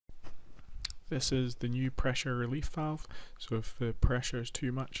This is the new pressure relief valve, so if the pressure is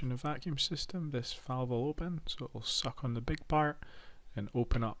too much in the vacuum system, this valve will open, so it will suck on the big part and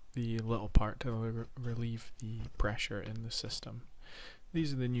open up the little part to relieve the pressure in the system.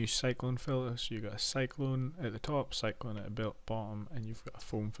 These are the new cyclone filters, so you've got a cyclone at the top, cyclone at the bottom, and you've got a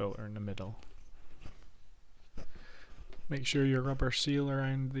foam filter in the middle. Make sure your rubber seal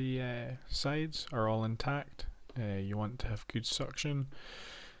around the sides are all intact. You want to have good suction.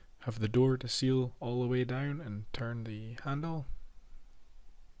 Have the door to seal all the way down and turn the handle.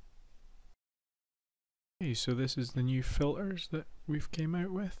 Okay, so this is the new filters that we've came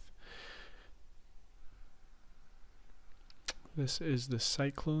out with. This is the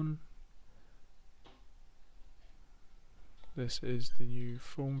cyclone. This is the new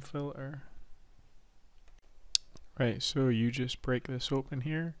foam filter. Right, so you just break this open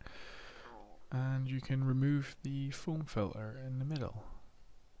here and you can remove the foam filter in the middle.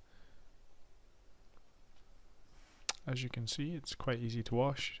 As you can see, it's quite easy to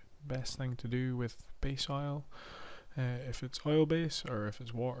wash. Best thing to do with base oil, if it's oil base, or if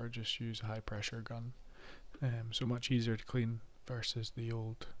it's water, just use a high pressure gun. So much easier to clean versus the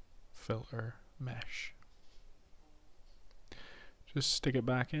old filter mesh. Just stick it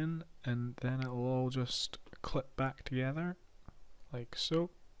back in and then it'll all just clip back together like so.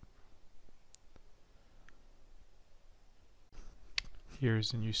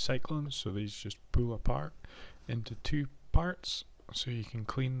 Here's the new cyclone, so these just pull apart into two parts, so you can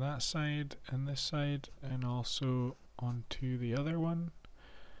clean that side and this side and also onto the other one.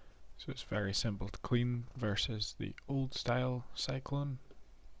 So it's very simple to clean versus the old style cyclone,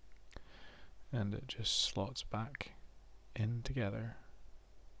 and it just slots back in together.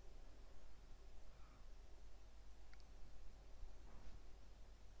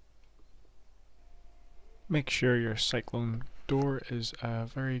 Make sure your cyclone door is a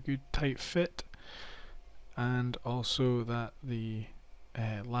very good tight fit, and also that the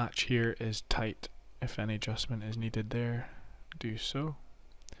latch here is tight. If any adjustment is needed there, do so.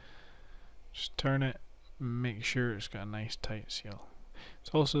 Just turn it, make sure it's got a nice tight seal.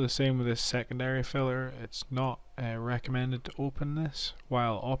 It's also the same with this secondary filter. It's not recommended to open this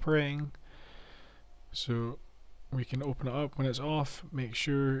while operating, so we can open it up when it's off. Make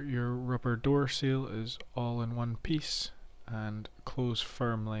sure your rubber door seal is all in one piece and close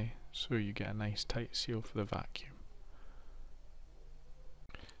firmly so you get a nice tight seal for the vacuum.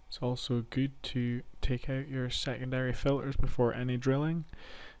 It's also good to take out your secondary filters before any drilling.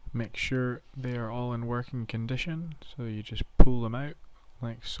 Make sure they are all in working condition, so you just pull them out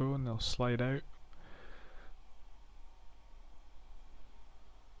like so and they'll slide out.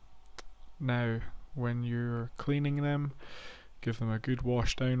 Now when you're cleaning them, give them a good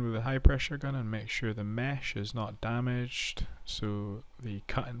wash down with a high pressure gun and make sure the mesh is not damaged so the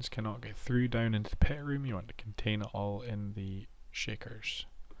cuttings cannot get through down into the pit room. You want to contain it all in the shakers.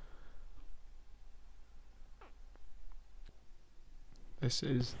 This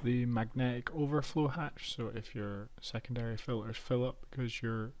is the magnetic overflow hatch, so if your secondary filters fill up because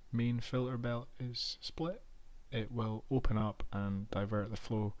your main filter belt is split, it will open up and divert the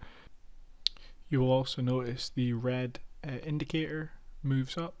flow. You will also notice the red indicator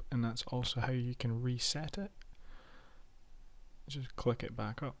moves up, and that's also how you can reset it. Just click it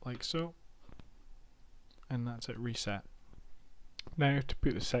back up like so, and that's it reset. Now to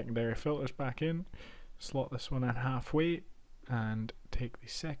put the secondary filters back in, slot this one at halfway and take the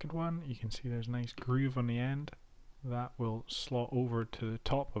second one. You can see there's a nice groove on the end. That will slot over to the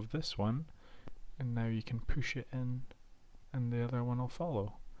top of this one, and now you can push it in and the other one will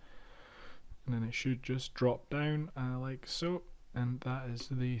follow. And then it should just drop down like so, and that is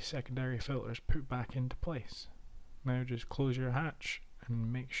the secondary filters put back into place. Now just close your hatch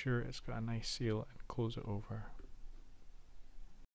and make sure it's got a nice seal and close it over.